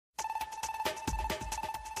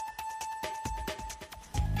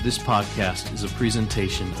This podcast is a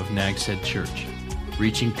presentation of Nags Head Church,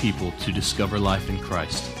 reaching people to discover life in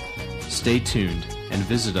Christ. Stay tuned and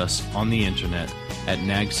visit us on the internet at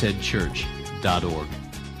nagsheadchurch.org.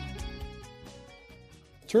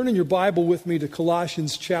 Turn in your Bible with me to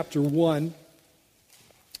Colossians chapter 1.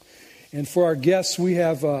 And for our guests, we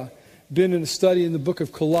have been in a study in the book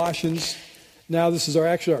of Colossians. Now this is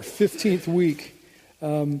actually our 15th week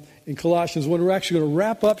in Colossians 1. We're actually going to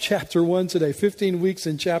wrap up chapter 1 today. 15 weeks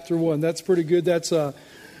in chapter 1. That's pretty good. That's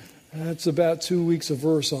about 2 weeks a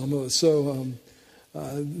verse almost. So, or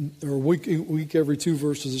a week every 2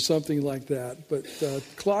 verses or something like that. But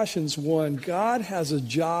Colossians 1, God has a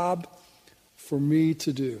job for me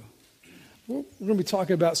to do. We're going to be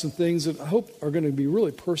talking about some things that I hope are going to be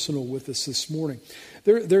really personal with us this morning.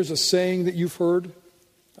 There's a saying that you've heard.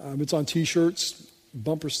 It's on T-shirts,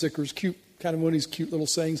 bumper stickers, cute, kind of one of these cute little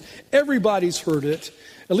sayings. Everybody's heard it.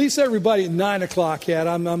 At least everybody at 9 o'clock had.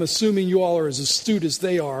 I'm assuming you all are as astute as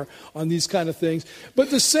they are on these kind of things. But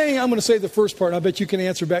the saying, I'm going to say the first part, and I bet you can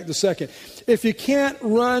answer back the second. If you can't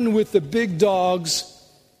run with the big dogs,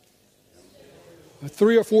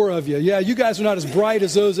 3 or 4 of you. Yeah, you guys are not as bright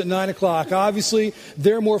as those at 9 o'clock. Obviously,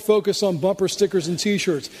 they're more focused on bumper stickers and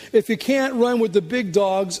T-shirts. If you can't run with the big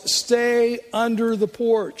dogs, stay under the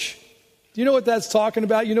porch. Do you know what that's talking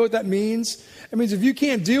about? You know what that means? It means if you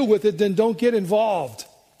can't deal with it, then don't get involved.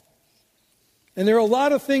 And there are a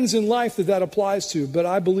lot of things in life that applies to, but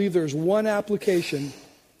I believe there's one application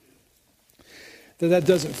that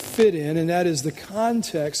doesn't fit in, and that is the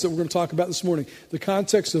context that we're going to talk about this morning. The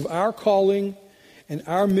context of our calling and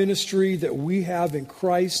our ministry that we have in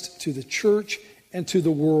Christ to the church and to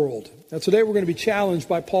the world. Now today we're going to be challenged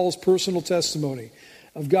by Paul's personal testimony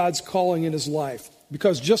of God's calling in his life.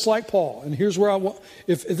 Because just like Paul, and here's where I want,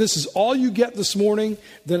 if this is all you get this morning,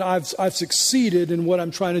 then I've succeeded in what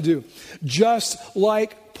I'm trying to do. Just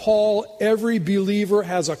like Paul, every believer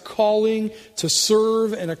has a calling to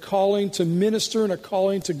serve and a calling to minister and a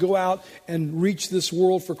calling to go out and reach this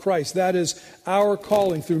world for Christ. That is our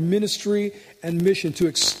calling through ministry and mission, to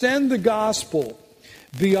extend the gospel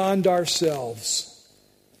beyond ourselves.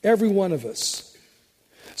 Every one of us.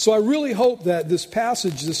 So I really hope that this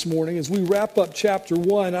passage this morning, as we wrap up chapter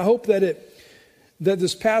 1, I hope that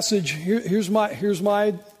this passage, here's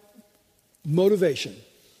my motivation.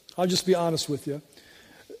 I'll just be honest with you.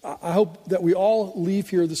 I hope that we all leave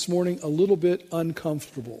here this morning a little bit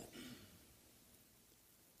uncomfortable.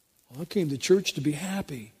 I came to church to be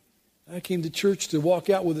happy. I came to church to walk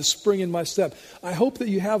out with a spring in my step. I hope that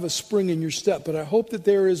you have a spring in your step, but I hope that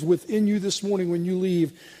there is within you this morning when you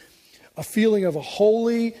leave a feeling of a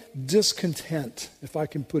holy discontent, if I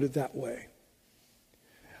can put it that way.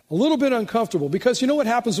 A little bit uncomfortable, because you know what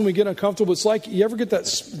happens when we get uncomfortable? It's like, you ever get a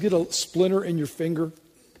splinter in your finger?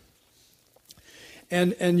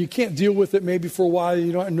 And you can't deal with it maybe for a while.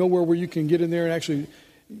 You don't know where you can get in there and actually,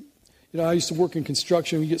 I used to work in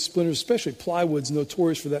construction. We get splinters, especially plywood's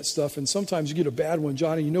notorious for that stuff. And sometimes you get a bad one,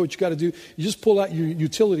 Johnny. You know what you got to do? You just pull out your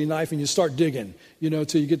utility knife and you start digging,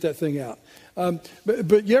 till you get that thing out.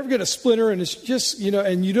 But you ever get a splinter and it's just,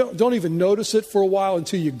 and you don't even notice it for a while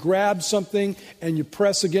until you grab something and you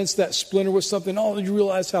press against that splinter with something. Oh, you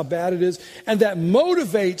realize how bad it is. And that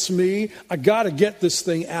motivates me. I got to get this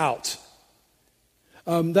thing out.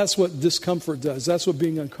 That's what discomfort does. That's what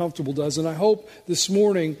being uncomfortable does. And I hope this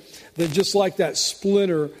morning that just like that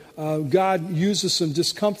splinter, God uses some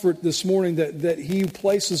discomfort this morning that He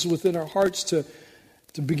places within our hearts to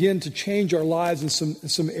begin to change our lives in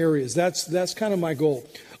some areas. That's kind of my goal.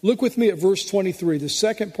 Look with me at verse 23, the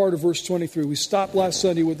second part of verse 23. We stopped last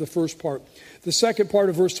Sunday with the first part. The second part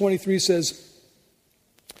of verse 23 says,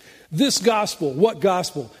 this gospel, what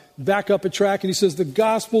gospel? Back up a track and he says, the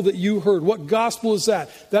gospel that you heard. What gospel is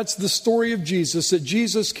that? That's the story of Jesus, that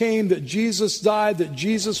Jesus came, that Jesus died, that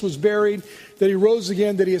Jesus was buried, that He rose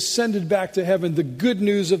again, that He ascended back to heaven. The good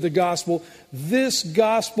news of the gospel. This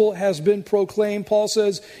gospel has been proclaimed, Paul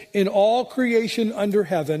says, in all creation under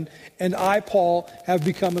heaven, and I, Paul, have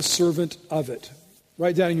become a servant of it.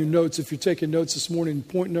 Write down in your notes, if you're taking notes this morning,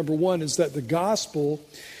 point number 1 is that the gospel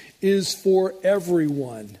is for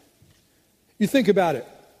everyone. You think about it.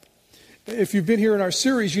 If you've been here in our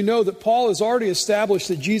series, you know that Paul has already established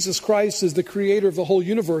that Jesus Christ is the creator of the whole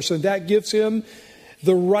universe, and that gives him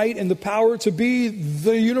the right and the power to be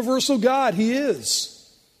the universal God. He is.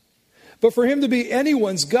 But for Him to be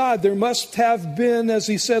anyone's God, there must have been, as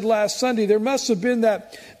he said last Sunday, there must have been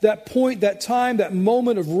that point, that time, that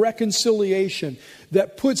moment of reconciliation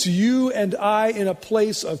that puts you and I in a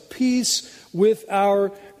place of peace with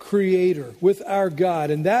our Creator, with our God.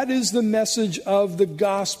 And that is the message of the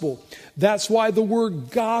gospel. That's why the word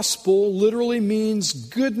gospel literally means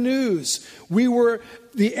good news. We were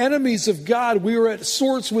the enemies of God. We were at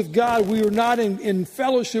sorts with God. We were not in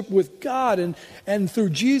fellowship with God. And through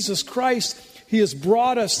Jesus Christ, He has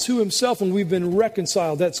brought us to Himself and we've been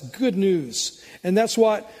reconciled. That's good news. And that's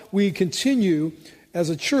what we continue as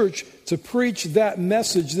a church to preach that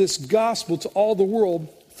message, this gospel, to all the world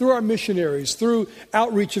through our missionaries, through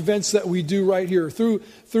outreach events that we do right here, through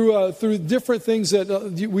different things that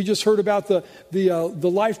we just heard about, the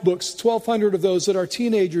life books, 1,200 of those that our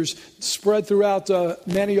teenagers spread throughout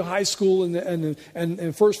Manio High School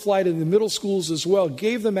and First Flight in the middle schools as well,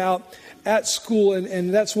 gave them out at school,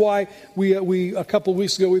 and that's why we a couple of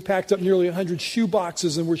weeks ago we packed up nearly 100 shoe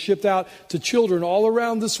boxes and were shipped out to children all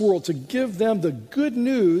around this world to give them the good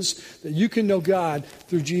news that you can know God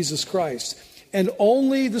through Jesus Christ. And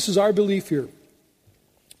only, this is our belief here,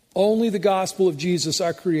 only the gospel of Jesus,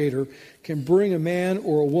 our Creator, can bring a man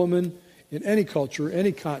or a woman in any culture,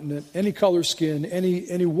 any continent, any color skin,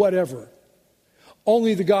 any whatever.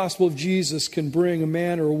 Only the gospel of Jesus can bring a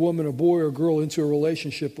man or a woman, a boy or a girl into a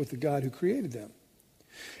relationship with the God who created them.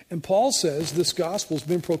 And Paul says this gospel has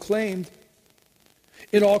been proclaimed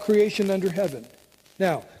in all creation under heaven.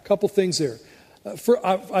 Now, a couple things there.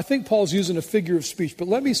 I think Paul's using a figure of speech, but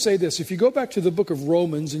let me say this. If you go back to the book of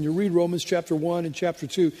Romans and you read Romans chapter 1 and chapter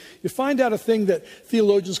 2, you find out a thing that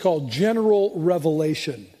theologians call general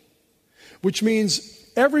revelation, which means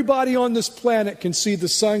everybody on this planet can see the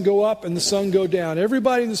sun go up and the sun go down.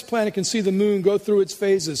 Everybody on this planet can see the moon go through its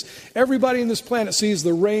phases. Everybody on this planet sees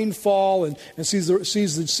the rain fall and sees the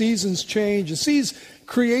seasons change and sees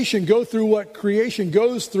creation go through what creation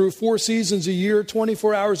goes through, 4 seasons a year,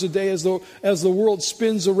 24 hours a day as the world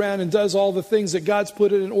spins around and does all the things that God's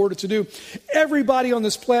put it in order to do. Everybody on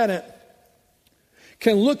this planet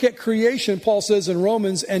can look at creation, Paul says in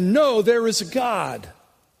Romans, and know there is a God.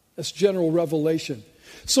 That's general revelation.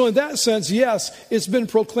 So in that sense, yes, it's been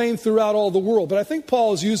proclaimed throughout all the world. But I think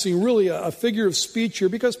Paul is using really a figure of speech here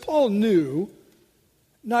because Paul knew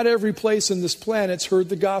not every place on this planet's heard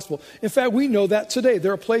the gospel. In fact, we know that today.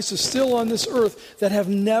 There are places still on this earth that have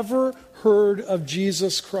never heard of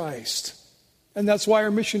Jesus Christ. And that's why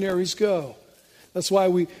our missionaries go. That's why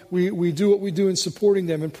we do what we do in supporting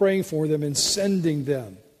them and praying for them and sending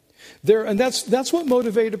them. And that's what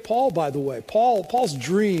motivated Paul, by the way. Paul's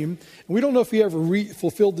dream, and we don't know if he ever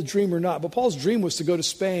fulfilled the dream or not, but Paul's dream was to go to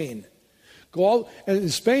Spain. And in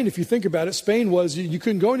Spain, if you think about it, Spain was, you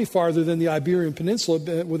couldn't go any farther than the Iberian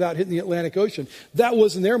Peninsula without hitting the Atlantic Ocean. That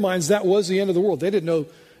was, in their minds, that was the end of the world. They didn't know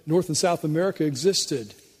North and South America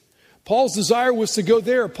existed. Paul's desire was to go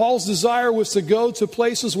there. Paul's desire was to go to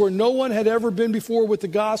places where no one had ever been before with the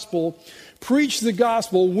gospel, preach the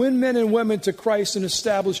gospel, win men and women to Christ, and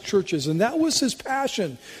establish churches. And that was his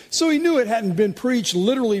passion. So he knew it hadn't been preached,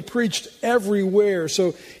 literally preached everywhere.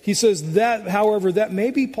 So he says that, however, that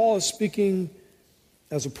maybe Paul is speaking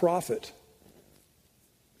as a prophet.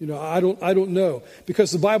 I don't know. Because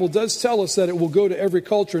the Bible does tell us that it will go to every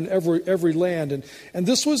culture and every land. And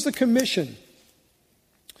this was the commission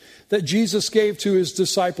that Jesus gave to his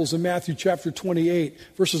disciples in Matthew chapter 28,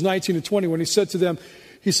 verses 19 and 20, when he said to them,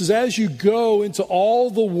 he says, as you go into all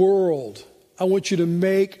the world, I want you to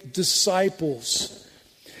make disciples.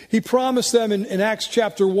 He promised them in Acts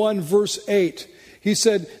chapter 1, verse 8, he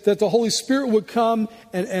said that the Holy Spirit would come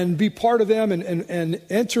and be part of them and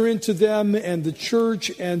enter into them and the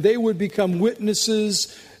church, and they would become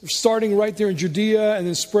witnesses, starting right there in Judea and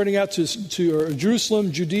then spreading out to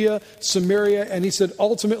Jerusalem, Judea, Samaria, and he said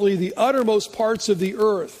ultimately the uttermost parts of the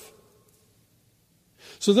earth.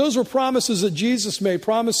 So those were promises that Jesus made,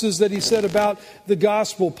 promises that he said about the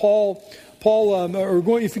gospel. Paul,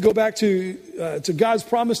 if you go back to God's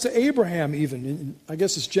promise to Abraham even, I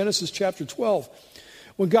guess it's Genesis chapter 12,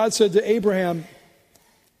 when God said to Abraham,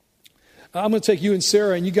 I'm going to take you and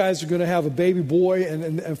Sarah, and you guys are going to have a baby boy,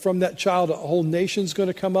 and from that child a whole nation's going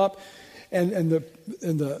to come up, and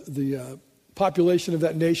the population of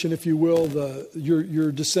that nation, if you will,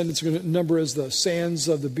 your descendants are going to number as the sands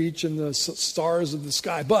of the beach and the stars of the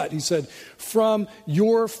sky. But he said, from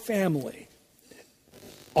your family,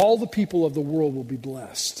 all the people of the world will be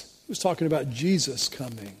blessed. He was talking about Jesus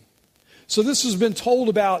coming. So this has been told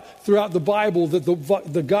about throughout the Bible, that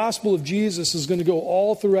the gospel of Jesus is going to go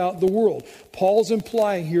all throughout the world. Paul's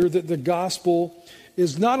implying here that the gospel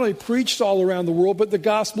is not only preached all around the world, but the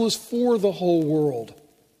gospel is for the whole world.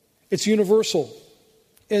 It's universal.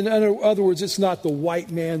 In other words, it's not the white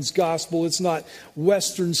man's gospel. It's not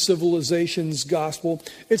Western civilization's gospel.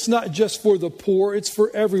 It's not just for the poor. It's for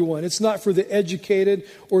everyone. It's not for the educated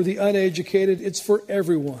or the uneducated. It's for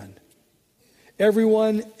everyone.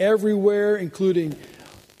 Everyone, everywhere, including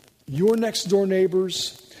your next door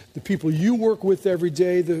neighbors, the people you work with every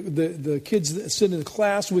day, the kids that sit in the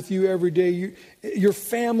class with you every day, your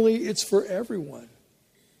family. It's for everyone.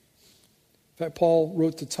 In fact, Paul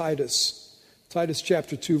wrote to Titus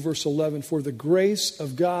chapter 2, verse 11, for the grace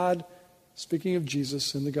of God, speaking of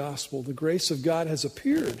Jesus in the gospel, the grace of God has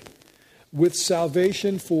appeared with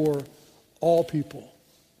salvation for all people.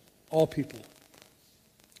 All people.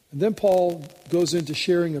 And then Paul goes into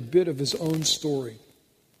sharing a bit of his own story.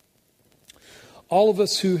 All of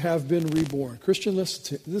us who have been reborn. Christian,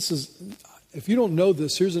 listen, this is, if you don't know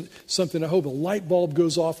this, here's something I hope a light bulb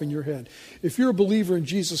goes off in your head. If you're a believer in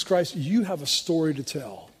Jesus Christ, you have a story to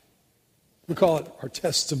tell. We call it our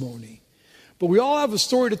testimony. But we all have a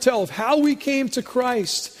story to tell of how we came to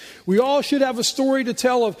Christ. We all should have a story to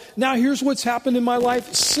tell of, now here's what's happened in my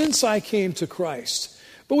life since I came to Christ.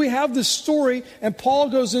 But we have this story, and Paul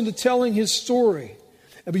goes into telling his story.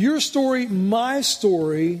 But your story, my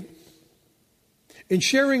story, in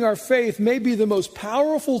sharing our faith may be the most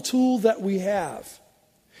powerful tool that we have.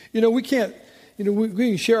 We can't, we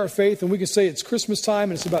can share our faith and we can say it's Christmas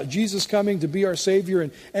time and it's about Jesus coming to be our Savior.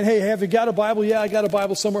 And hey, have you got a Bible? Yeah, I got a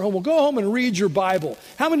Bible somewhere home. Well, go home and read your Bible.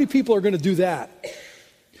 How many people are going to do that?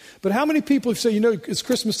 But how many people say, it's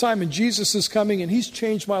Christmas time and Jesus is coming and He's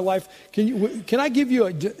changed my life? Can I give you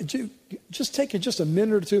just take just a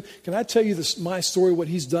minute or two? Can I tell you my story, what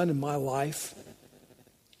He's done in my life?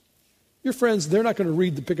 Your friends, they're not going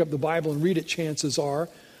to pick up the Bible and read it, chances are.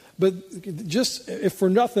 But just, if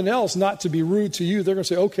for nothing else, not to be rude to you, they're going to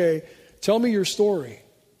say, okay, tell me your story.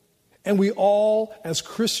 And we all, as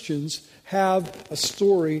Christians, have a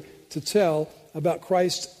story to tell about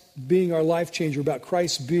Christ being our life changer, about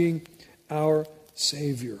Christ being our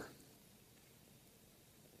Savior.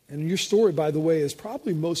 And your story, by the way, is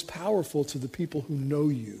probably most powerful to the people who know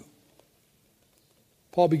you.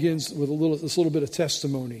 Paul begins with this little bit of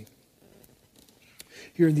testimony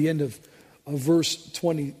here in the end of verse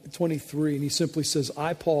 23, and he simply says,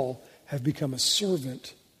 I, Paul, have become a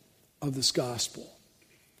servant of this gospel.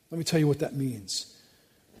 Let me tell you what that means.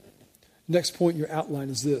 Next point in your outline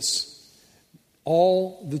is this.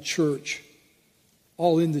 All in the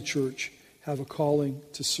church, have a calling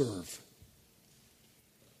to serve.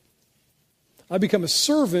 I become a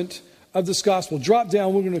servant of this gospel. Drop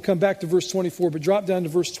down, we're going to come back to verse 24, but drop down to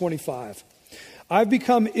verse 25. I've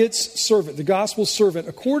become its servant, the gospel's servant,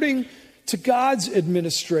 according to God's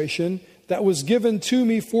administration that was given to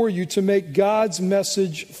me for you to make God's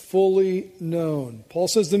message fully known. Paul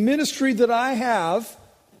says, the ministry that I have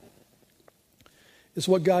is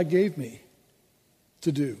what God gave me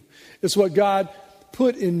to do. It's what God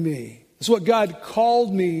put in me. It's what God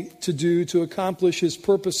called me to do to accomplish His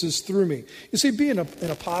purposes through me. You see, being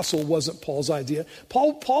an apostle wasn't Paul's idea.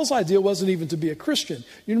 Paul's idea wasn't even to be a Christian.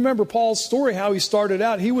 You remember Paul's story, how he started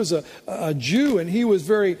out. He was a Jew, and he was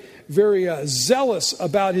very, very zealous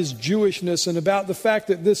about his Jewishness and about the fact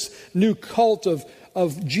that this new cult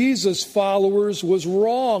of Jesus followers was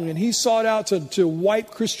wrong, and he sought out to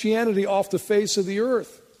wipe Christianity off the face of the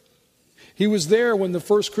earth. He was there when the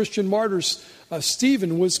first Christian martyrs,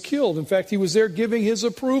 Stephen, was killed. In fact, he was there giving his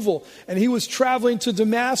approval. And he was traveling to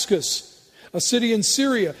Damascus, a city in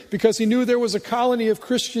Syria, because he knew there was a colony of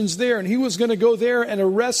Christians there. And he was going to go there and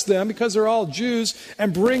arrest them, because they're all Jews,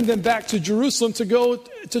 and bring them back to Jerusalem to go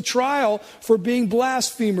to trial for being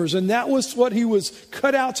blasphemers. And that was what he was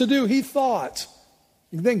cut out to do, he thought.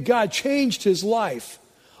 And then God changed his life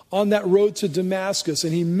on that road to Damascus,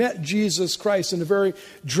 and he met Jesus Christ in a very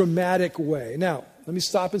dramatic way. Now, let me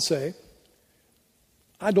stop and say,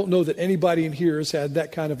 I don't know that anybody in here has had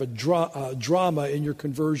that kind of a drama in your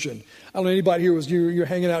conversion. I don't know anybody here you're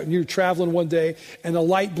hanging out and you're traveling one day and the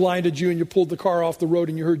light blinded you and you pulled the car off the road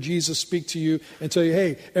and you heard Jesus speak to you and tell you,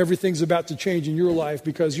 hey, everything's about to change in your life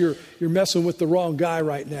because you're messing with the wrong guy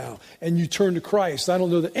right now. And you turn to Christ. I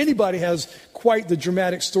don't know that anybody has quite the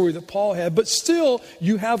dramatic story that Paul had, but still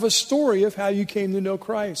you have a story of how you came to know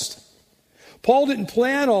Christ. Paul didn't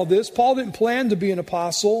plan all this. Paul didn't plan to be an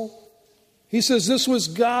apostle. He says this was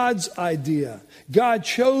God's idea. God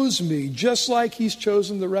chose me just like He's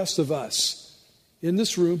chosen the rest of us in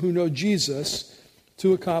this room who know Jesus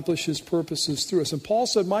to accomplish His purposes through us. And Paul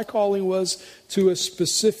said, my calling was to a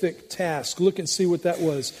specific task. Look and see what that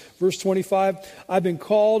was. Verse 25, I've been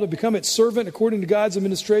called to become its servant according to God's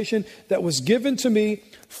administration that was given to me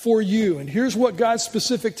for you. And here's what God's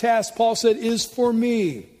specific task, Paul said, is for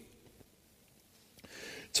me.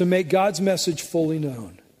 to make God's message fully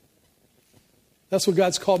known. That's what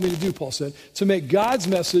God's called me to do, Paul said, to make God's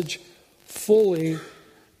message fully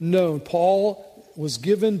known. Paul was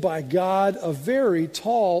given by God a very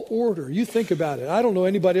tall order. You think about it. I don't know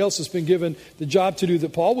anybody else that's been given the job to do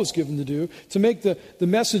that Paul was given to do, to make the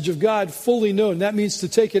message of God fully known. That means to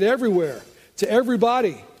take it everywhere, to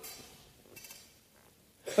everybody,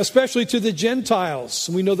 especially to the Gentiles.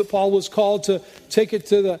 We know that Paul was called to take it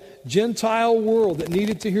to the Gentile world that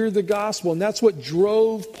needed to hear the gospel, and that's what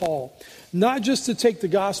drove Paul. Not just to take the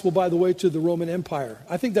gospel, by the way, to the Roman Empire.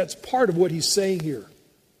 I think that's part of what he's saying here.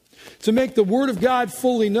 To make the Word of God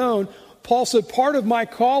fully known, Paul said, part of my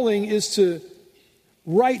calling is to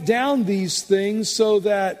write down these things so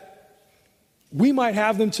that we might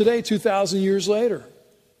have them today, 2,000 years later.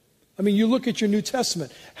 I mean, you look at your New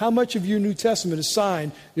Testament. How much of your New Testament is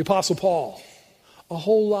signed the Apostle Paul? A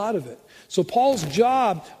whole lot of it. So Paul's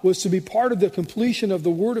job was to be part of the completion of the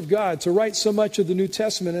Word of God, to write so much of the New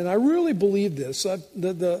Testament. And I really believe this.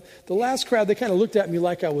 The last crowd, they kind of looked at me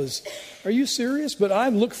like I was, are you serious? But I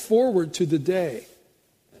look forward to the day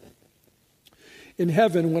in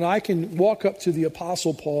heaven when I can walk up to the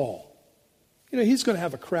Apostle Paul. You know, he's going to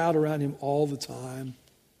have a crowd around him all the time.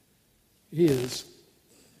 He is.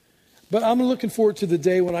 But I'm looking forward to the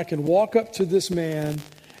day when I can walk up to this man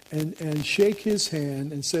and shake his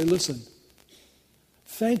hand and say, listen,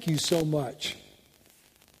 thank you so much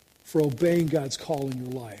for obeying God's call in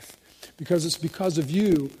your life. Because it's because of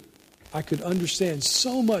you I could understand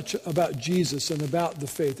so much about Jesus and about the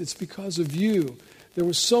faith. It's because of you. There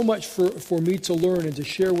was so much for me to learn and to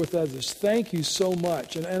share with others. Thank you so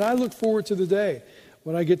much. And I look forward to the day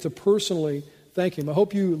when I get to personally thank him. I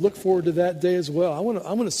hope you look forward to that day as well. I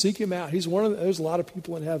want to seek him out. He's one of there's a lot of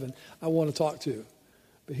people in heaven I want to talk to.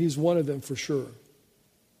 But he's one of them for sure.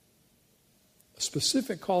 A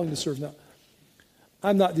specific calling to serve. Now,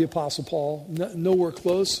 I'm not the Apostle Paul. Nowhere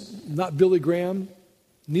close. Not Billy Graham.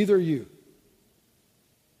 Neither are you.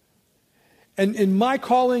 And in my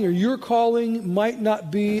calling or your calling might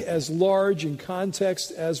not be as large in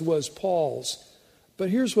context as was Paul's.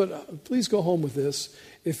 But here's what, please go home with this.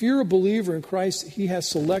 If you're a believer in Christ, he has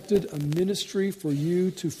selected a ministry for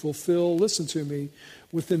you to fulfill, listen to me,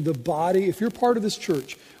 within the body, if you're part of this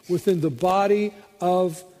church, within the body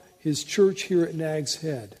of his church here at Nag's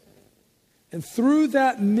Head. And through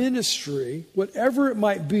that ministry, whatever it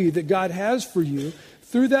might be that God has for you,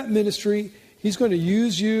 through that ministry, he's going to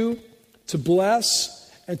use you to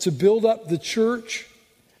bless and to build up the church.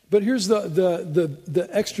 But here's the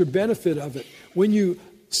extra benefit of it. When you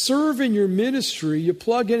serve in your ministry, you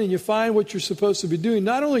plug in and you find what you're supposed to be doing.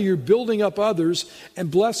 Not only you're building up others and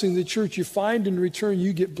blessing the church, you find in return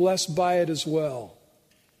you get blessed by it as well.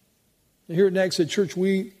 And here at Nag's Head Church,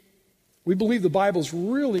 we believe the Bible's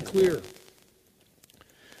really clear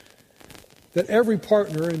that every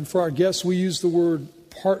partner, and for our guests we use the word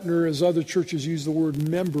partner as other churches use the word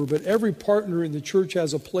member, but every partner in the church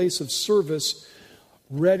has a place of service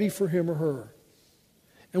ready for him or her.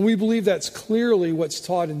 And we believe that's clearly what's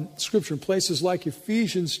taught in Scripture, in places like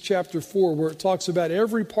Ephesians chapter 4, where it talks about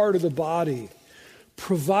every part of the body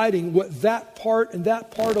providing what that part and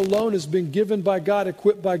that part alone has been given by God,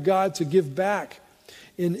 equipped by God to give back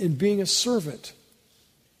in being a servant.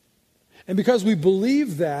 And because we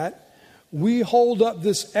believe that, we hold up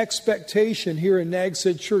this expectation here in Nag's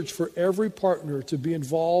Head Church for every partner to be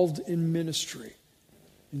involved in ministry,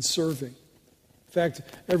 in serving. In fact,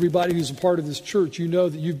 everybody who's a part of this church, you know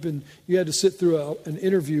that you had to sit through an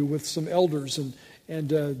interview with some elders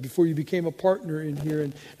and before you became a partner in here.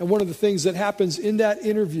 And one of the things that happens in that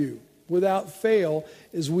interview, without fail,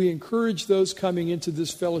 is we encourage those coming into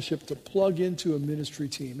this fellowship to plug into a ministry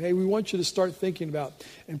team. Hey, we want you to start thinking about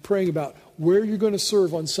and praying about where you're going to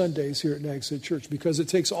serve on Sundays here at Nag's Head Church, because it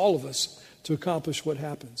takes all of us to accomplish what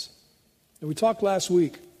happens. And we talked last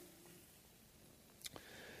week,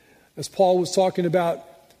 as Paul was talking about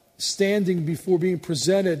standing before being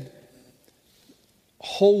presented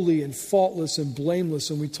holy and faultless and blameless.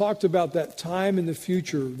 And we talked about that time in the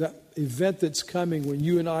future, that event that's coming when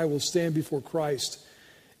you and I will stand before Christ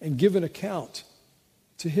and give an account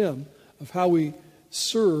to him of how we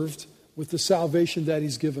served with the salvation that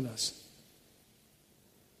he's given us.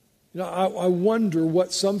 You know, I wonder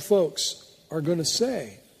what some folks are going to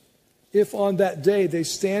say if on that day they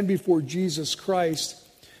stand before Jesus Christ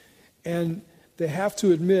and they have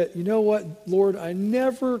to admit, you know what, Lord, I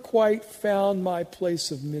never quite found my place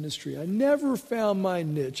of ministry. I never found my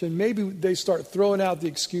niche. And maybe they start throwing out the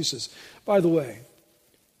excuses. By the way,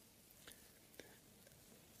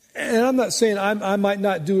 and I'm not saying I might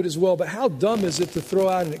not do it as well, but how dumb is it to throw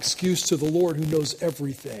out an excuse to the Lord who knows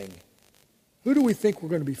everything? Who do we think we're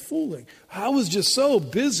going to be fooling? I was just so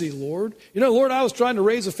busy, Lord. Lord, I was trying to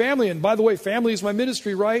raise a family. And by the way, family is my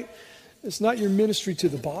ministry, right? It's not your ministry to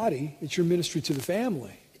the body. It's your ministry to the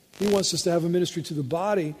family. He wants us to have a ministry to the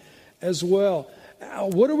body as well.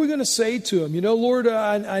 What are we going to say to him? Lord,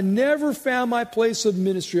 I never found my place of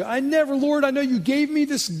ministry. Lord, I know you gave me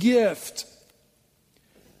this gift.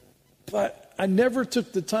 But I never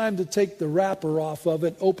took the time to take the wrapper off of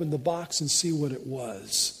it, open the box, and see what it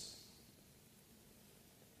was.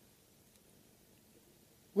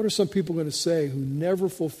 What are some people going to say who never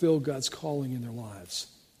fulfilled God's calling in their lives?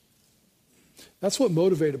 That's what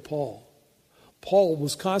motivated Paul. Paul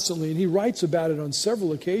was constantly, and he writes about it on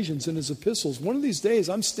several occasions in his epistles. One of these days,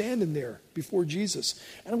 I'm standing there before Jesus,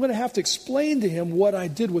 and I'm going to have to explain to him what I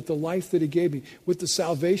did with the life that he gave me, with the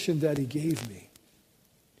salvation that he gave me.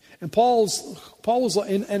 And Paul was like,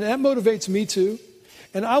 and that motivates me too.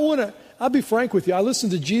 And I'll be frank with you. I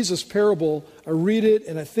listen to Jesus' parable. I read it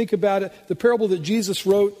and I think about it. The parable that Jesus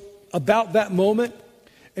wrote about that moment.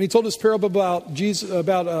 And he told this parable about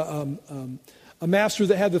a master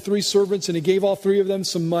that had the 3 servants, and he gave all 3 of them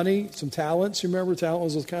some money, some talents. You remember talent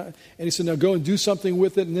was and he said, now go and do something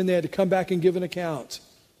with it. And then they had to come back and give an account.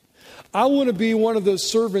 I want to be one of those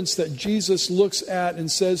servants that Jesus looks at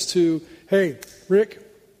and says to, hey, Rick,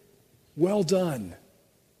 well done,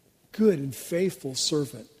 good and faithful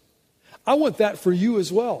servant. I want that for you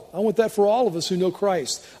as well. I want that for all of us who know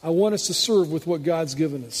Christ. I want us to serve with what God's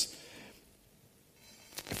given us.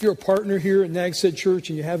 If you're a partner here at Nags Head Church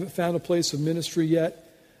and you haven't found a place of ministry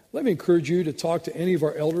yet, let me encourage you to talk to any of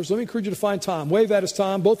our elders. Let me encourage you to find Tom. Wave at us,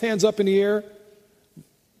 Tom. Both hands up in the air.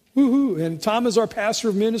 Woohoo. And Tom is our pastor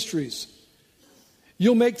of ministries.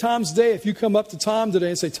 You'll make Tom's day if you come up to Tom today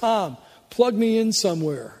and say, Tom, plug me in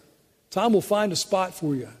somewhere. Tom will find a spot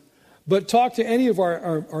for you. But talk to any of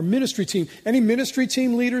our ministry team. Any ministry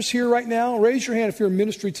team leaders here right now? Raise your hand if you're a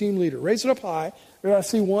ministry team leader. Raise it up high. I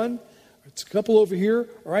see one. It's a couple over here.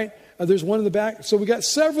 All right. There's one in the back. So we got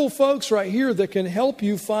several folks right here that can help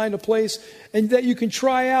you find a place and that you can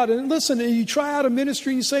try out. And listen, you try out a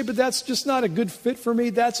ministry and you say, but that's just not a good fit for me.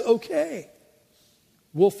 That's okay.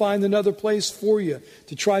 We'll find another place for you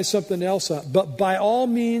to try something else out. But by all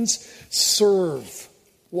means, serve.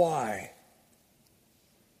 Why?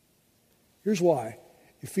 Here's why.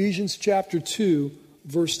 Ephesians chapter 2,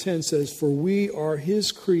 verse 10 says, for we are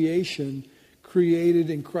his creation, created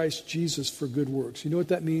in Christ Jesus for good works. You know what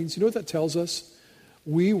that means? You know what that tells us?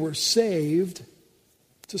 We were saved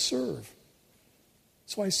to serve.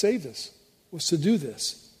 That's why he saved us, was to do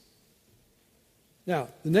this. Now,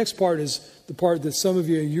 the next part is the part that some of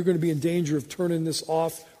you're going to be in danger of turning this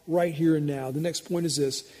off right here and now. The next point is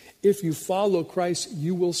this. If you follow Christ,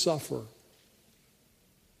 you will suffer.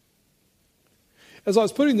 As I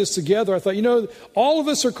was putting this together, I thought, all of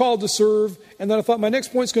us are called to serve. And then I thought my next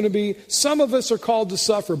point is going to be, some of us are called to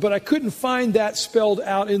suffer. But I couldn't find that spelled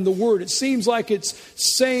out in the Word. It seems like it's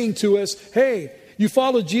saying to us, hey, you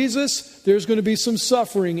follow Jesus, there's going to be some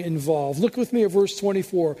suffering involved. Look with me at verse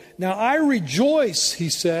 24. Now I rejoice,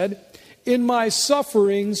 he said, in my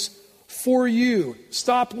sufferings for you.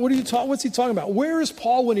 Stop. What's he talking about? Where is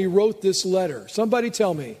Paul when he wrote this letter? Somebody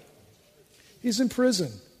tell me. He's in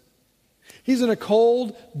prison. He's in a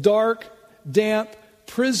cold, dark, damp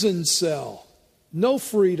prison cell. No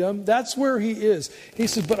freedom. That's where he is. He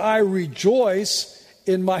said, but I rejoice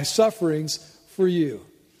in my sufferings for you.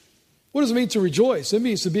 What does it mean to rejoice? It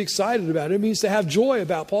means to be excited about it. It means to have joy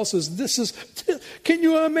about it. Paul says, this is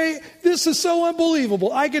so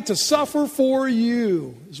unbelievable. I get to suffer for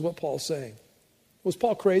you, is what Paul's saying. Was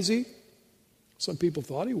Paul crazy? Some people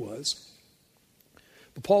thought he was.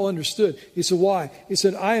 But Paul understood. He said, why? He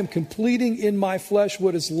said, I am completing in my flesh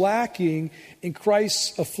what is lacking in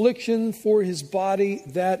Christ's affliction for his body,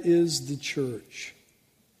 that is the church.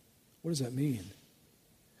 What does that mean?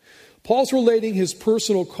 Paul's relating his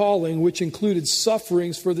personal calling, which included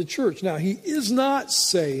sufferings for the church. Now, he is not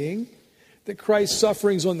saying that Christ's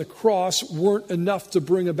sufferings on the cross weren't enough to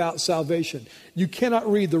bring about salvation. You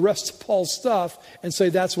cannot read the rest of Paul's stuff and say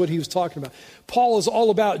that's what he was talking about. Paul is all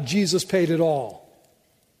about Jesus paid it all.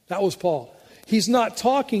 That was Paul. He's not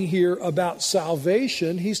talking here about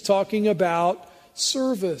salvation. He's talking about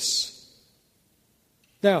service.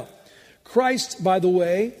 Now, Christ, by the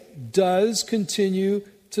way, does continue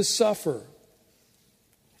to suffer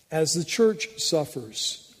as the church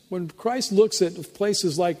suffers. When Christ looks at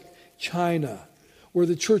places like China, where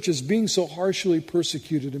the church is being so harshly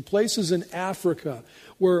persecuted, in places in Africa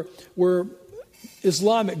where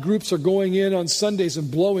Islamic groups are going in on Sundays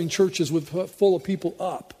and blowing churches full of people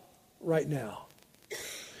up right now.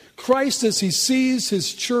 Christ, as he sees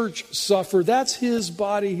his church suffer, that's his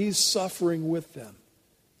body. He's suffering with them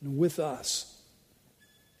and with us.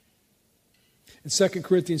 In 2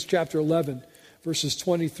 Corinthians chapter 11, verses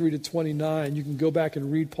 23 to 29, you can go back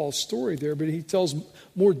and read Paul's story there, but he tells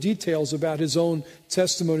more details about his own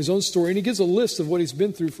testimony, his own story, and he gives a list of what he's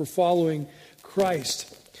been through for following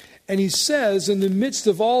Christ. And he says, in the midst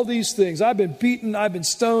of all these things, I've been beaten, I've been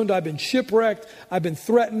stoned, I've been shipwrecked, I've been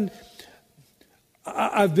threatened,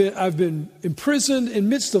 I've been imprisoned. In the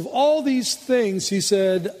midst of all these things, he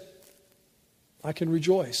said, I can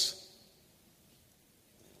rejoice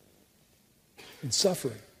in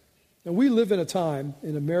suffering. Now, we live in a time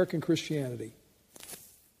in American Christianity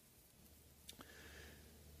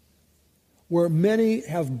where many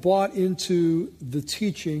have bought into the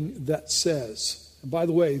teaching that says, and by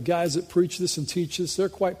the way, guys that preach this and teach this, they're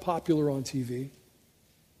quite popular on TV.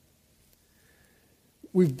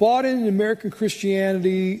 We've bought in American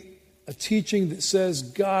Christianity a teaching that says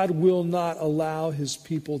God will not allow his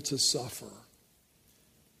people to suffer.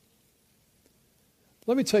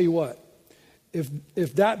 Let me tell you what.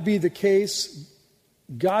 If that be the case,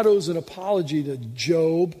 God owes an apology to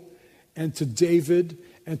Job and to David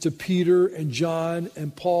and to Peter and John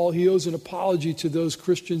and Paul. He owes an apology to those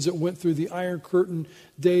Christians that went through the Iron Curtain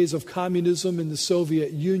days of communism in the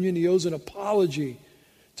Soviet Union. He owes an apology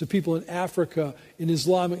to people in Africa, in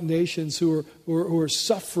Islamic nations who are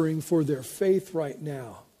suffering for their faith right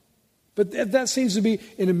now. But that seems to be,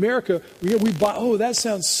 in America, we buy, oh, that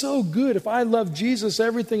sounds so good. If I love Jesus,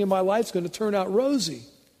 everything in my life is going to turn out rosy.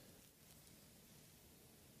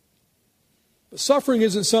 But suffering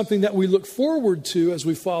isn't something that we look forward to as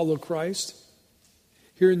we follow Christ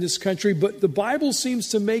here in this country. But the Bible seems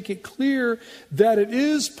to make it clear that it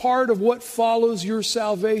is part of what follows your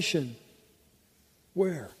salvation.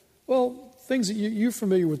 Where? Well, things that you're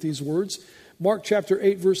familiar with these words. Mark chapter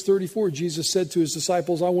 8, verse 34, Jesus said to his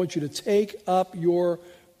disciples, I want you to take up your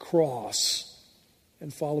cross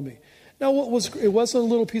and follow me. Now, it wasn't a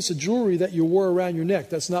little piece of jewelry that you wore around your neck.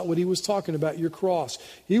 That's not what he was talking about, your cross.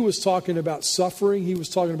 He was talking about suffering. He was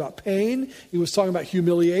talking about pain. He was talking about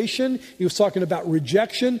humiliation. He was talking about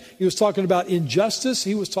rejection. He was talking about injustice.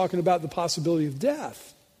 He was talking about the possibility of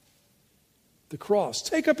death. The cross.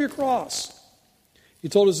 Take up your cross. He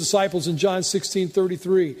told his disciples in John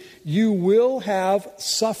 16:33, you will have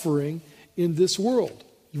suffering in this world.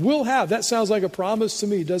 You will have. That sounds like a promise to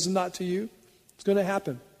me, does it not to you? It's going to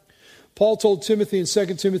happen. Paul told Timothy in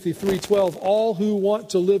 2 Timothy 3:12, all who want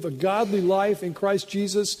to live a godly life in Christ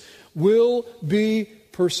Jesus will be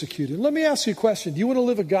persecuted. Let me ask you a question. Do you want to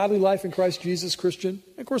live a godly life in Christ Jesus, Christian?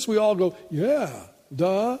 Of course, we all go, yeah,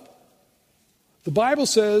 duh. The Bible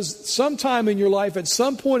says sometime in your life, at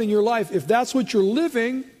some point in your life, if that's what you're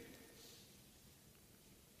living,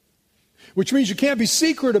 which means you can't be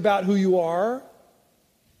secret about who you are,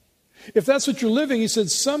 if that's what you're living, he said,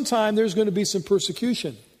 sometime there's going to be some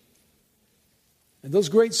persecution. And those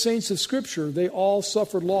great saints of Scripture, they all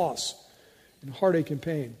suffered loss and heartache and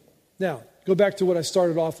pain. Now, go back to what I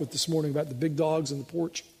started off with this morning about the big dogs and the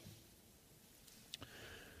porch.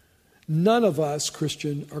 None of us,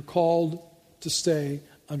 Christian, are called to stay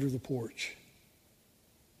under the porch.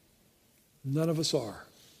 None of us are.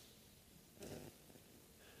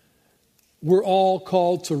 We're all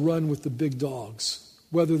called to run with the big dogs,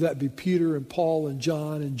 whether that be Peter and Paul and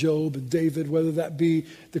John and Job and David, whether that be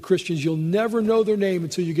the Christians. You'll never know their name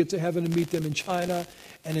until you get to heaven and meet them in China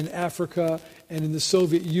and in Africa and in the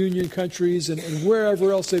Soviet Union countries and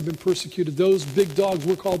wherever else they've been persecuted. Those big dogs,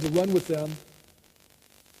 we're called to run with them.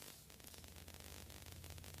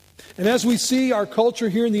 And as we see our culture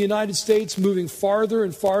here in the United States moving farther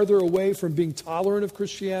and farther away from being tolerant of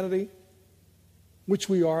Christianity, which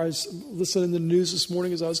we are, I was listening to the news this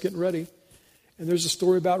morning as I was getting ready, and there's a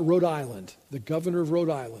story about Rhode Island. The governor of Rhode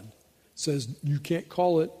Island says you can't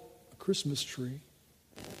call it a Christmas tree.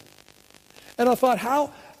 And I thought,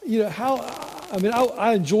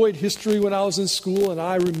 I enjoyed history when I was in school, and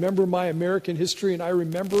I remember my American history, and I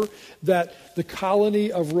remember that the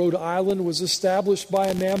colony of Rhode Island was established by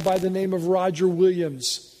a man by the name of Roger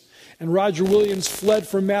Williams. And Roger Williams fled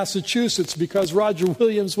from Massachusetts because Roger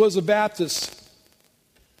Williams was a Baptist.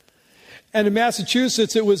 And in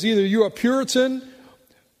Massachusetts, it was either you're a Puritan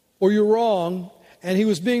or you're wrong, and he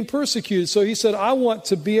was being persecuted. So he said, I want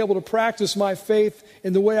to be able to practice my faith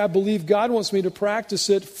in the way I believe God wants me to practice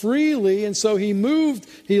it freely. And so he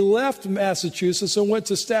left Massachusetts and went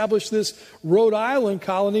to establish this Rhode Island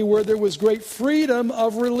colony where there was great freedom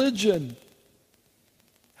of religion.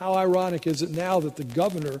 How ironic is it now that the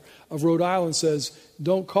governor of Rhode Island says,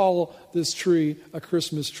 don't call this tree a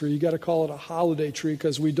Christmas tree. You got to call it a holiday tree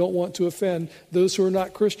because we don't want to offend those who are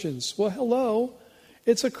not Christians. Well, hello.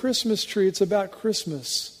 It's a Christmas tree. It's about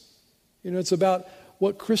Christmas. It's about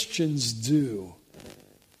what Christians do.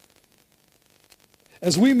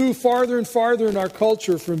 As we move farther and farther in our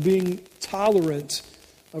culture from being tolerant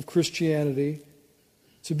of Christianity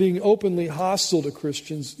to being openly hostile to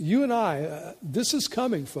Christians, you and I, this is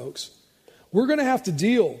coming, folks. We're going to have to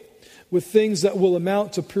deal with things that will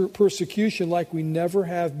amount to persecution like we never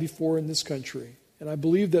have before in this country. And I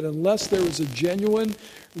believe that unless there is a genuine,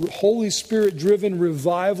 Holy Spirit-driven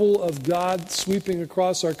revival of God sweeping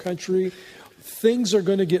across our country, things are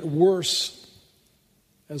going to get worse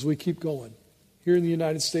as we keep going here in the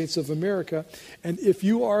United States of America. And if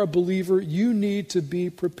you are a believer, you need to be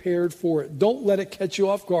prepared for it. Don't let it catch you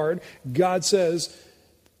off guard. God says,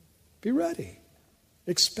 be ready.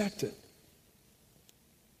 Expect it.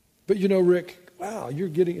 But Rick, wow, you're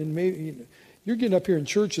getting up here in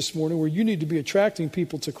church this morning where you need to be attracting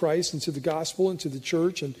people to Christ and to the gospel and to the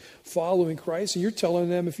church and following Christ. And you're telling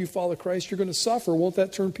them if you follow Christ, you're going to suffer. Won't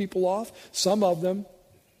that turn people off? Some of them,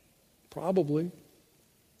 probably.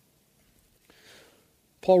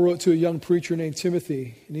 Paul wrote to a young preacher named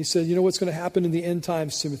Timothy, and he said, you know what's going to happen in the end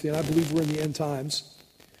times, Timothy? And I believe we're in the end times.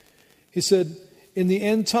 He said, in the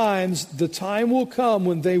end times, the time will come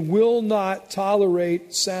when they will not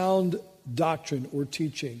tolerate sound doctrine or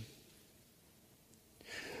teaching.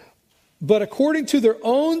 But according to their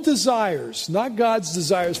own desires, not God's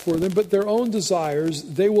desires for them, but their own desires,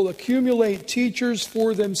 they will accumulate teachers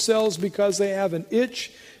for themselves because they have an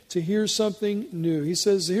itch to hear something new. He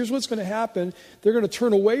says, here's what's going to happen. They're going to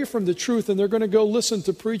turn away from the truth and they're going to go listen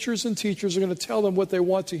to preachers and teachers who are going to tell them what they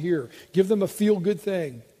want to hear. Give them a feel-good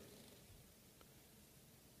thing.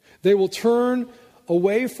 They will turn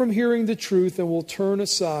away from hearing the truth and will turn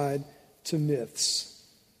aside to myths.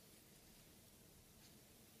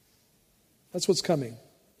 That's what's coming.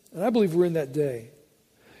 And I believe we're in that day.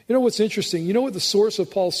 You know what's interesting? You know what the source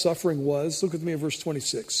of Paul's suffering was? Look with me at verse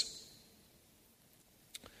 26.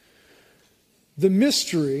 The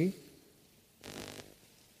mystery,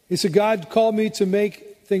 he said, God called me to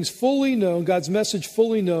make things fully known, God's message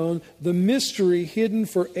fully known, the mystery hidden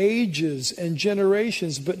for ages and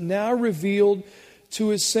generations, but now revealed to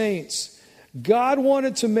his saints. God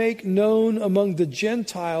wanted to make known among the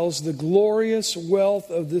Gentiles the glorious wealth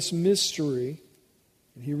of this mystery,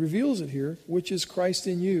 and he reveals it here, which is Christ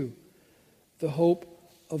in you, the hope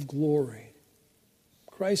of glory.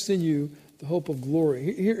 Christ in you, the hope of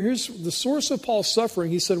glory. Here's the source of Paul's suffering,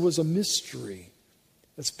 he said, was a mystery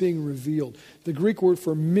that's being revealed. The Greek word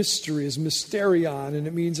for mystery is mysterion, and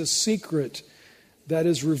it means a secret that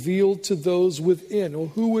is revealed to those within. Well,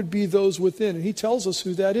 who would be those within? And he tells us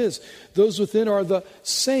who that is. Those within are the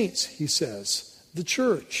saints, he says, the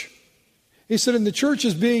church. He said, and the church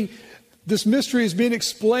this mystery is being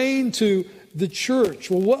explained to the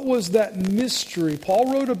church. Well, what was that mystery?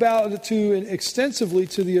 Paul wrote about it extensively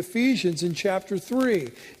to the Ephesians in chapter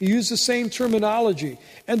 3. He used the same terminology.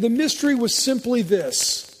 And the mystery was simply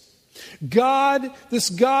this. God, this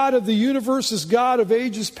God of the universe, this God of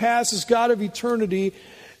ages past, this God of eternity,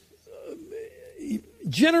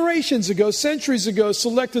 generations ago, centuries ago,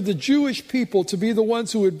 selected the Jewish people to be the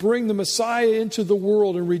ones who would bring the Messiah into the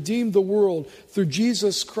world and redeem the world through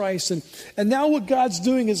Jesus Christ. And now what God's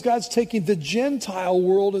doing is God's taking the Gentile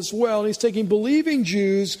world as well. And he's taking believing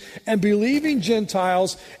Jews and believing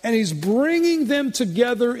Gentiles, and he's bringing them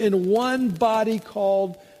together in one body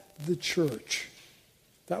called the church.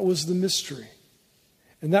 That was the mystery.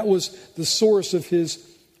 And that was the source of his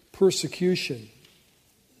persecution.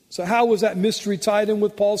 So how was that mystery tied in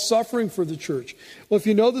with Paul's suffering for the church? Well, if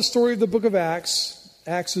you know the story of the book of Acts,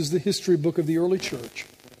 Acts is the history book of the early church,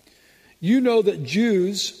 you know that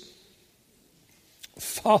Jews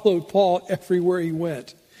followed Paul everywhere he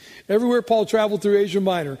went. Everywhere Paul traveled through Asia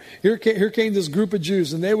Minor, here came this group of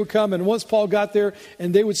Jews, and they would come, and once Paul got there,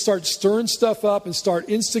 and they would start stirring stuff up and start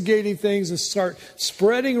instigating things and start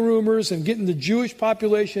spreading rumors and getting the Jewish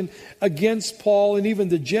population against Paul and even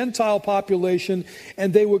the Gentile population,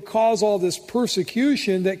 and they would cause all this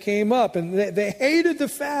persecution that came up. And they hated the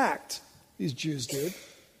fact, these Jews did,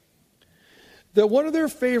 that one of their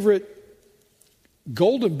favorite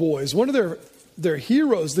golden boys, one of their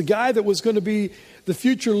heroes, the guy that was going to be the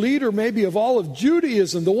future leader maybe of all of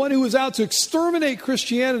Judaism, the one who was out to exterminate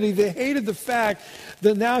Christianity, they hated the fact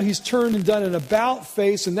that now he's turned and done an about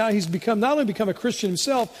face, and now he's not only become a Christian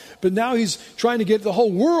himself, but now he's trying to get the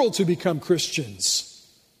whole world to become Christians.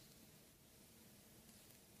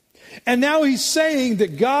 And now he's saying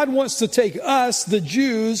that God wants to take us, the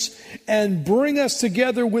Jews, and bring us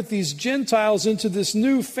together with these Gentiles into this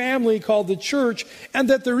new family called the church, and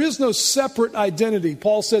that there is no separate identity.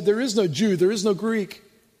 Paul said there is no Jew, there is no Greek.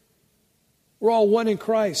 We're all one in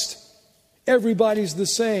Christ. Everybody's the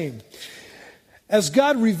same. As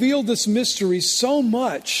God revealed this mystery, so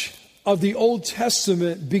much of the Old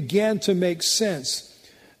Testament began to make sense.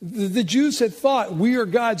 The Jews had thought, we are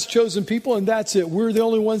God's chosen people and that's it. We're the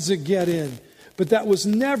only ones that get in. But that was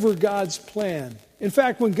never God's plan. In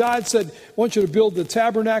fact, when God said, I want you to build the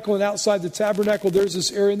tabernacle, and outside the tabernacle there's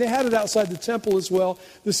this area, and they had it outside the temple as well,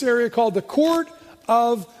 this area called the court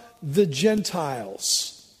of the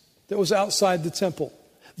Gentiles that was outside the temple.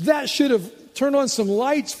 That should have turned on some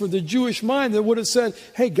lights for the Jewish mind that would have said,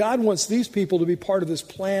 hey, God wants these people to be part of this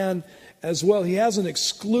plan as well. He hasn't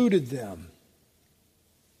excluded them.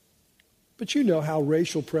 But you know how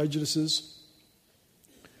racial prejudices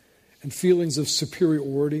and feelings of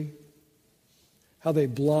superiority, how they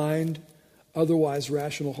blind otherwise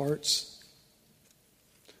rational hearts.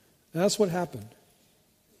 And that's what happened.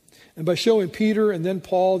 And by showing Peter and then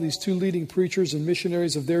Paul, these two leading preachers and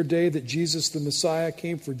missionaries of their day, that Jesus the Messiah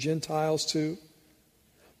came for Gentiles too,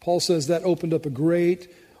 Paul says that opened up a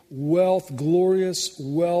great wealth, glorious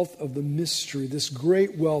wealth of the mystery. This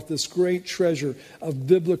great wealth, this great treasure of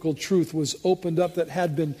biblical truth was opened up that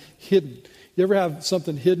had been hidden. You ever have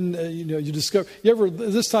something hidden, you discover,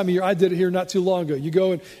 this time of year, I did it here not too long ago. You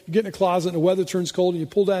go and you get in a closet and the weather turns cold and you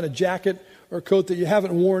pull down a jacket or a coat that you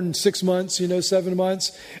haven't worn in 6 months, 7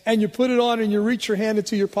 months, and you put it on and you reach your hand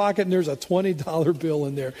into your pocket and there's a $20 bill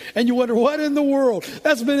in there. And you wonder, what in the world?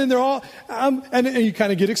 That's been in there all, and you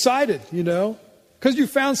kind of get excited, because you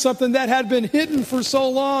found something that had been hidden for so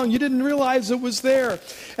long. You didn't realize it was there.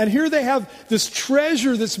 And here they have this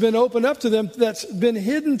treasure that's been opened up to them, that's been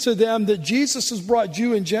hidden to them, that Jesus has brought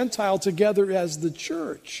Jew and Gentile together as the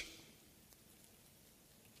church.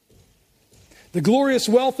 The glorious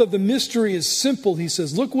wealth of the mystery is simple, he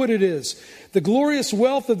says. Look what it is. The glorious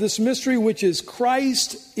wealth of this mystery, which is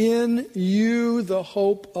Christ in you, the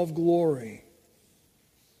hope of glory.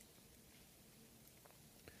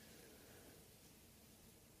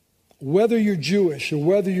 Whether you're Jewish or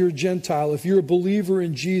whether you're Gentile, if you're a believer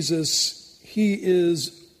in Jesus, he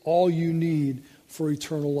is all you need for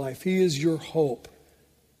eternal life. He is your hope.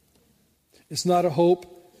 It's not a hope.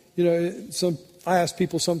 I ask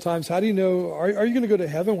people sometimes, how do you know, are you going to go to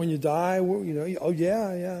heaven when you die? Well, oh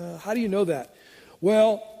yeah. How do you know that?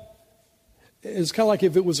 Well, it's kind of like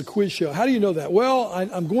if it was a quiz show. How do you know that? Well,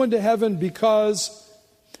 I'm going to heaven because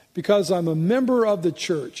I'm a member of the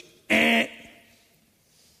church.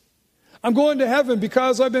 I'm going to heaven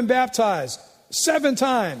because I've been baptized 7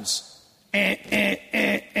 times. I'm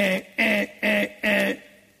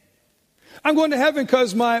going to heaven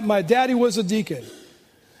because my daddy was a deacon.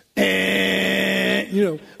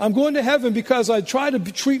 I'm going to heaven because I try to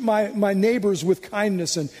treat my neighbors with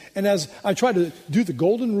kindness and as I try to do the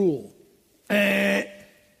golden rule.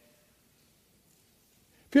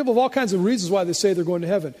 People have all kinds of reasons why they say they're going to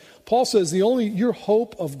heaven. Paul says your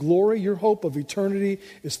hope of glory, your hope of eternity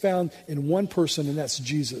is found in one person, and that's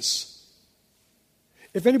Jesus.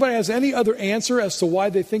 If anybody has any other answer as to why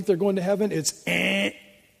they think they're going to heaven, it's they're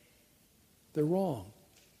wrong.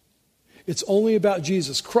 It's only about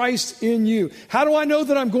Jesus, Christ in you. How do I know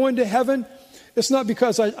that I'm going to heaven? It's not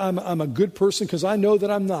because I'm a good person, because I know that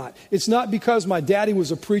I'm not. It's not because my daddy was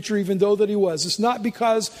a preacher, even though that he was. It's not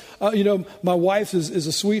because, my wife is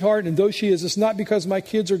a sweetheart, and though she is. It's not because my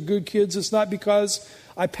kids are good kids. It's not because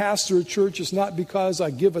I pastor a church. It's not because I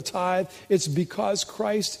give a tithe. It's because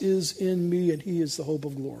Christ is in me, and he is the hope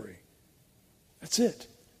of glory. That's it.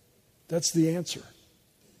 That's the answer.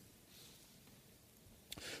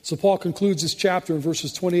 So Paul concludes this chapter in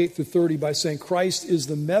verses 28 through 30 by saying Christ is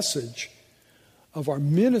the message of our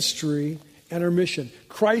ministry and our mission.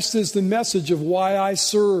 Christ is the message of why I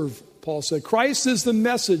serve, Paul said. Christ is the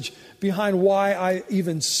message behind why I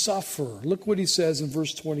even suffer. Look what he says in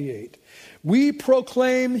verse 28. We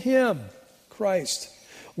proclaim him, Christ,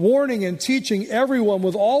 warning and teaching everyone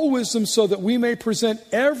with all wisdom so that we may present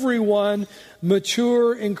everyone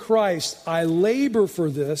mature in Christ. I labor for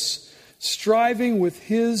this, striving with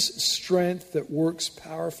his strength that works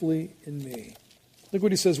powerfully in me. Look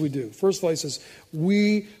what he says we do. First of all, he says,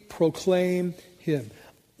 we proclaim him.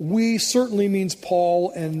 We certainly means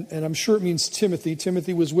Paul, and I'm sure it means Timothy.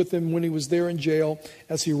 Timothy was with him when he was there in jail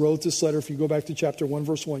as he wrote this letter. If you go back to chapter 1,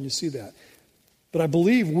 verse 1, you see that. But I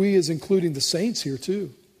believe we is including the saints here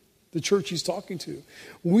too, the church he's talking to.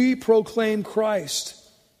 We proclaim Christ.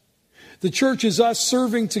 The church is us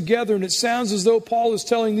serving together, and it sounds as though Paul is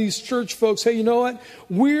telling these church folks, hey, you know what?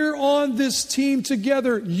 We're on this team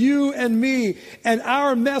together, you and me, and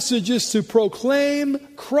our message is to proclaim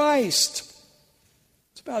Christ.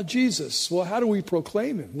 It's about Jesus. Well, how do we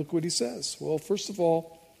proclaim him? Look what he says. Well, first of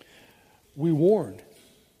all, we warn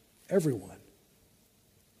everyone.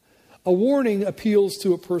 A warning appeals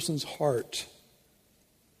to a person's heart.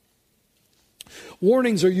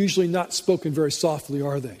 Warnings are usually not spoken very softly,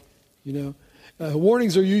 are they? You know,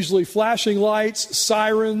 warnings are usually flashing lights,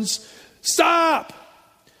 sirens. Stop!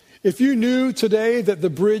 If you knew today that the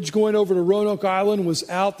bridge going over to Roanoke Island was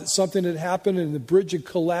out, that something had happened and the bridge had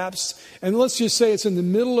collapsed, and let's just say it's in the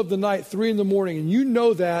middle of the night, 3 a.m, and you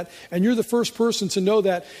know that, and you're the first person to know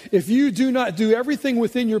that, if you do not do everything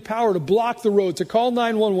within your power to block the road, to call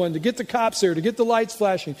 911, to get the cops there, to get the lights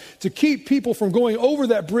flashing, to keep people from going over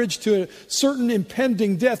that bridge to a certain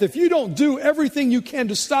impending death, if you don't do everything you can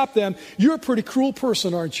to stop them, you're a pretty cruel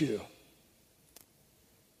person, aren't you?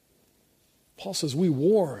 Paul says we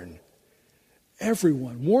warn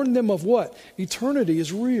everyone. Warn them of what? Eternity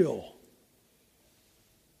is real.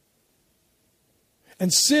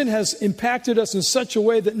 And sin has impacted us in such a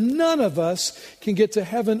way that none of us can get to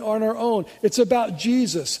heaven on our own. It's about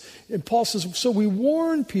Jesus. And Paul says, so we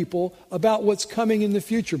warn people about what's coming in the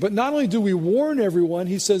future. But not only do we warn everyone,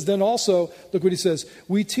 he says then also, look what he says,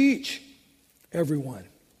 we teach everyone.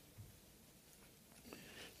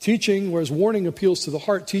 Teaching, whereas warning appeals to the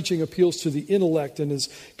heart, teaching appeals to the intellect and is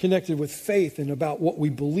connected with faith and about what we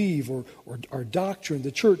believe or our doctrine.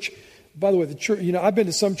 The church, by the way, the church, you know, I've been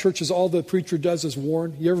to some churches, all the preacher does is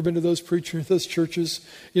warn. You ever been to those churches?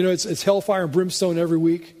 You know, it's hellfire and brimstone every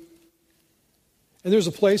week. And there's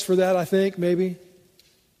a place for that, I think, maybe,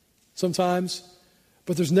 sometimes.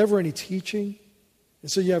 But there's never any teaching. And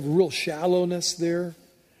so you have real shallowness there.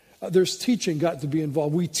 There's teaching got to be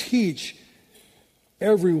involved. We teach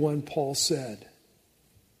everyone, Paul said.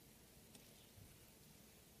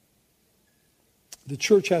 The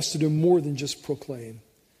church has to do more than just proclaim.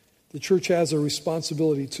 The church has a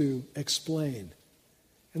responsibility to explain.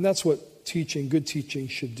 And that's what teaching, good teaching,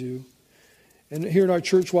 should do. And here in our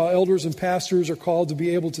church, while elders and pastors are called to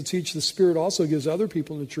be able to teach, the Spirit also gives other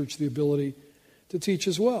people in the church the ability to teach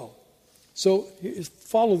as well. So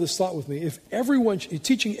follow this thought with me. If everyone,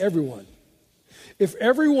 teaching everyone, if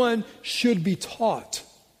everyone should be taught,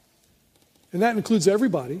 and that includes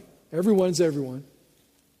everybody, everyone's everyone.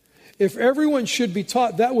 If everyone should be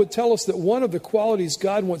taught, that would tell us that one of the qualities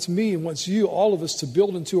God wants me and wants you, all of us, to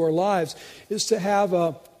build into our lives is to have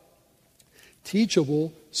a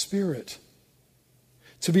teachable spirit,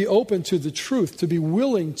 to be open to the truth, to be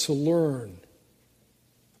willing to learn.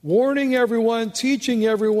 Warning everyone, teaching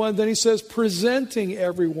everyone, then he says presenting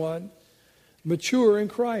everyone mature in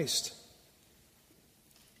Christ.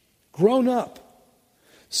 Grown up.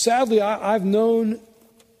 Sadly, I've known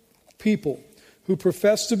people who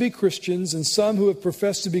profess to be Christians and some who have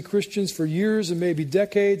professed to be Christians for years and maybe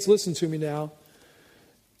decades. Listen to me now.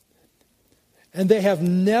 And they have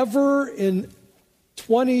never, in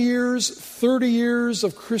 20 years, 30 years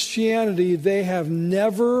of Christianity, they have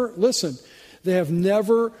never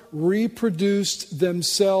reproduced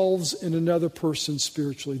themselves in another person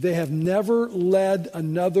spiritually. They have never led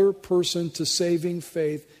another person to saving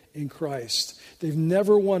faith in Christ. They've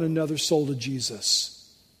never won another soul to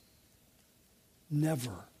Jesus.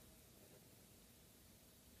 Never.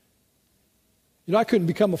 You know, I couldn't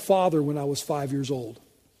become a father when I was 5 years old.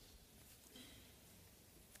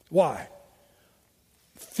 Why?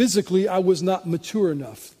 Physically, I was not mature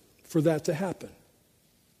enough for that to happen.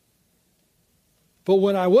 But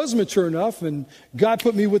when I was mature enough and God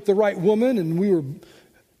put me with the right woman and we were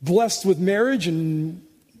blessed with marriage and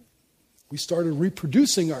we started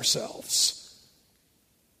reproducing ourselves.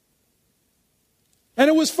 And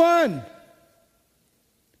it was fun.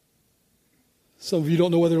 Some of you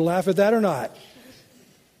don't know whether to laugh at that or not.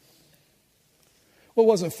 Well, it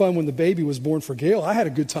wasn't fun when the baby was born for Gail. I had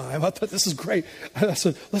a good time. I thought, this is great. I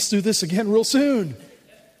said, let's do this again real soon.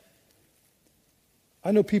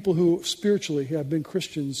 I know people who spiritually have been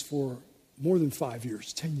Christians for more than 5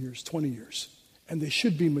 years, 10 years, 20 years. And they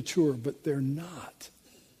should be mature, but they're not.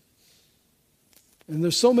 And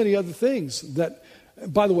there's so many other things that,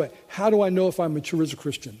 by the way, how do I know if I'm mature as a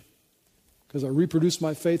Christian? Because I reproduce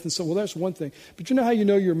my faith and so, well, that's one thing. But you know how you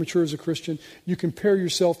know you're mature as a Christian? You compare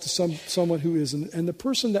yourself to someone who isn't. And the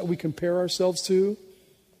person that we compare ourselves to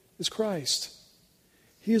is Christ.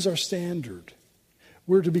 He is our standard.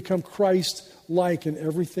 We're to become Christ-like in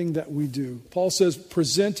everything that we do. Paul says,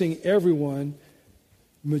 presenting everyone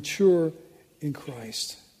mature in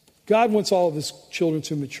Christ. God wants all of his children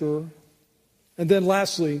to mature. And then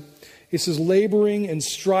lastly, He says laboring and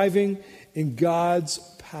striving in God's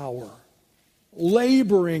power.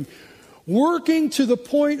 Laboring. Working to the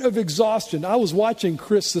point of exhaustion. I was watching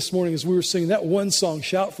Chris this morning as we were singing that one song,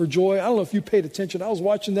 Shout for Joy. I don't know if you paid attention. I was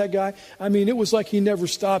watching that guy. I mean, it was like he never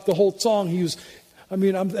stopped. The whole song,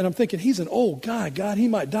 I'm thinking, he's an old guy. God, he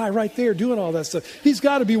might die right there doing all that stuff. He's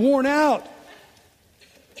got to be worn out.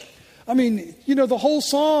 I mean, the whole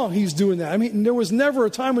song he's doing that. I mean, there was never a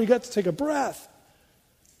time when he got to take a breath.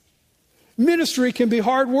 Ministry can be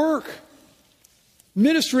hard work.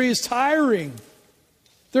 Ministry is tiring.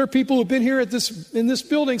 There are people who have been here in this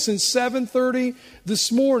building since 7:30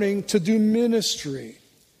 this morning to do ministry.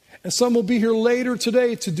 And some will be here later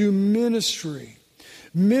today to do ministry.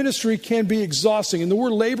 Ministry can be exhausting. And the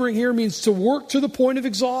word laboring here means to work to the point of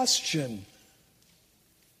exhaustion.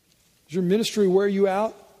 Does your ministry wear you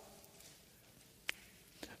out?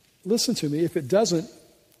 Listen to me. If it doesn't,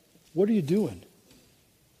 what are you doing?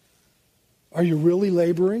 Are you really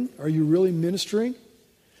laboring? Are you really ministering?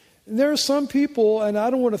 And there are some people, and I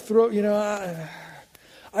don't want to throw,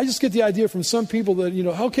 I just get the idea from some people that,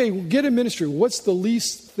 okay, get in ministry. What's the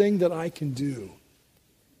least thing that I can do?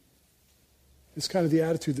 It's kind of the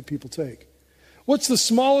attitude that people take. What's the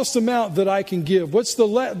smallest amount that I can give? What's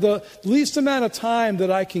the least amount of time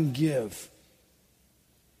that I can give?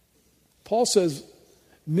 Paul says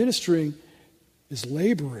ministering is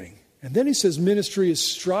laboring. And then he says ministry is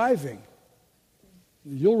striving.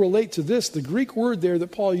 You'll relate to this. The Greek word there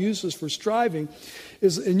that Paul uses for striving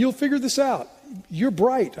is, and you'll figure this out. You're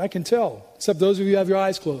bright, I can tell, except those of you who have your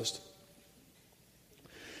eyes closed.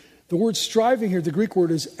 The word striving here, the Greek word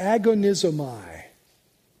is agonizomai.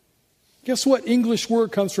 Guess what English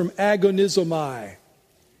word comes from agonizomai?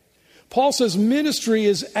 Paul says ministry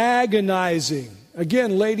is agonizing.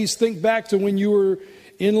 Again, ladies, think back to when you were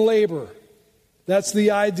in labor. That's the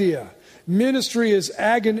idea. Ministry is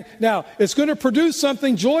agony. Now, it's going to produce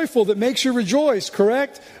something joyful that makes you rejoice,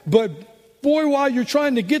 correct? But boy, while you're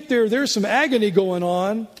trying to get there, there's some agony going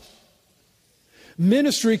on.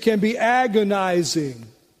 Ministry can be agonizing,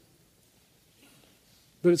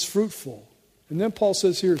 but it's fruitful. And then Paul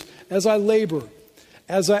says here, as I labor,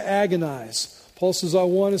 as I agonize, Paul says, I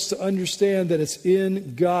want us to understand that it's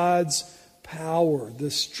in God's power,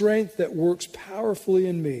 the strength that works powerfully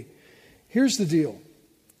in me. Here's the deal.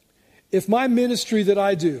 If my ministry that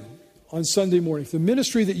I do on Sunday morning, if the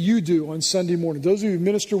ministry that you do on Sunday morning, those of you who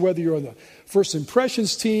minister, whether you're on the First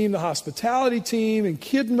Impressions team, the hospitality team, in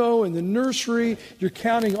Kidmo, in the nursery, you're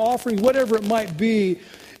counting offering, whatever it might be,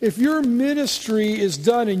 if your ministry is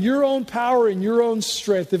done in your own power and your own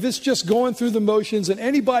strength, if it's just going through the motions and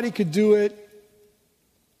anybody could do it,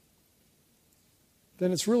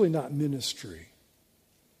 then it's really not ministry.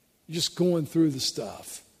 You're just going through the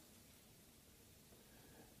stuff.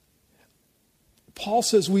 Paul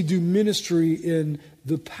says we do ministry in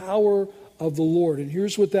the power of the Lord. And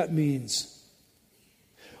here's what that means.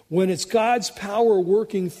 When it's God's power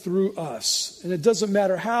working through us, and it doesn't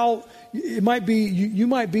matter how, it might be, you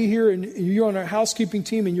might be here and you're on our housekeeping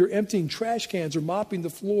team and you're emptying trash cans or mopping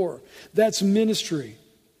the floor. That's ministry.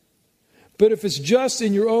 But if it's just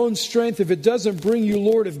in your own strength, if it doesn't bring you,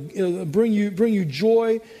 Lord, bring you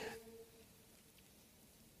joy,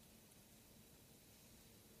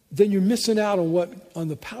 then you're missing out on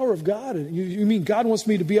the power of God. You mean God wants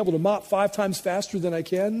me to be able to mop 5 times faster than I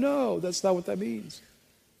can? No, that's not what that means.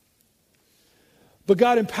 But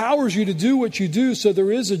God empowers you to do what you do, so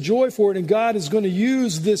there is a joy for it, and God is going to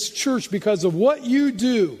use this church because of what you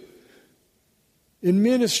do in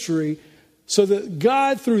ministry, so that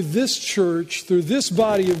God, through this church, through this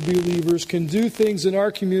body of believers, can do things in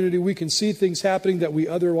our community. We can see things happening that we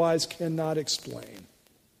otherwise cannot explain.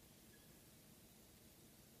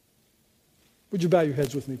 Would you bow your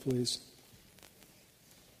heads with me, please?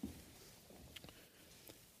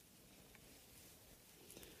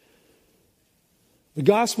 The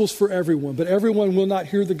gospel's for everyone, but everyone will not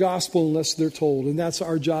hear the gospel unless they're told. And that's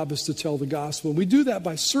our job, is to tell the gospel. We do that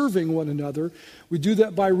by serving one another. We do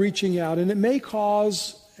that by reaching out. And it may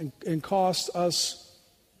cause and cost us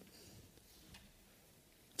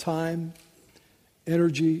time,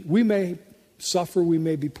 energy. We may suffer. We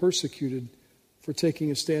may be persecuted for taking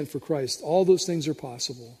a stand for Christ. All those things are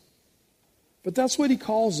possible. But that's what He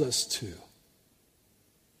calls us to.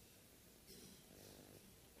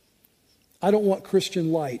 I don't want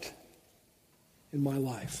Christian light in my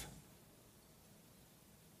life.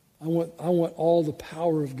 I want all the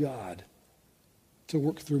power of God to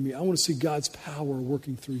work through me. I want to see God's power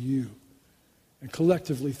working through you and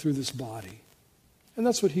collectively through this body. And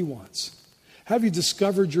that's what He wants. Have you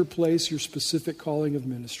discovered your place, your specific calling of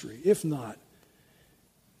ministry? If not,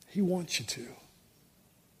 He wants you to.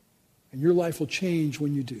 And your life will change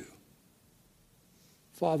when you do.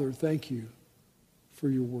 Father, thank you for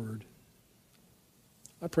your word.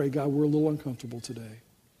 I pray, God, we're a little uncomfortable today.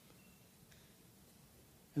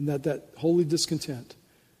 And that holy discontent,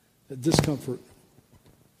 that discomfort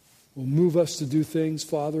will move us to do things,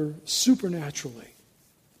 Father, supernaturally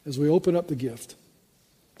as we open up the gift.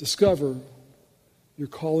 Discover your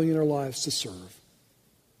calling in our lives to serve.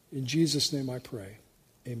 In Jesus' name I pray.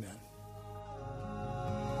 Amen.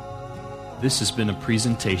 This has been a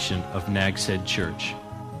presentation of Nags Head Church,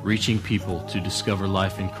 reaching people to discover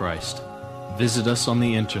life in Christ. Visit us on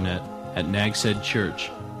the internet at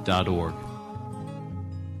nagsheadchurch.org.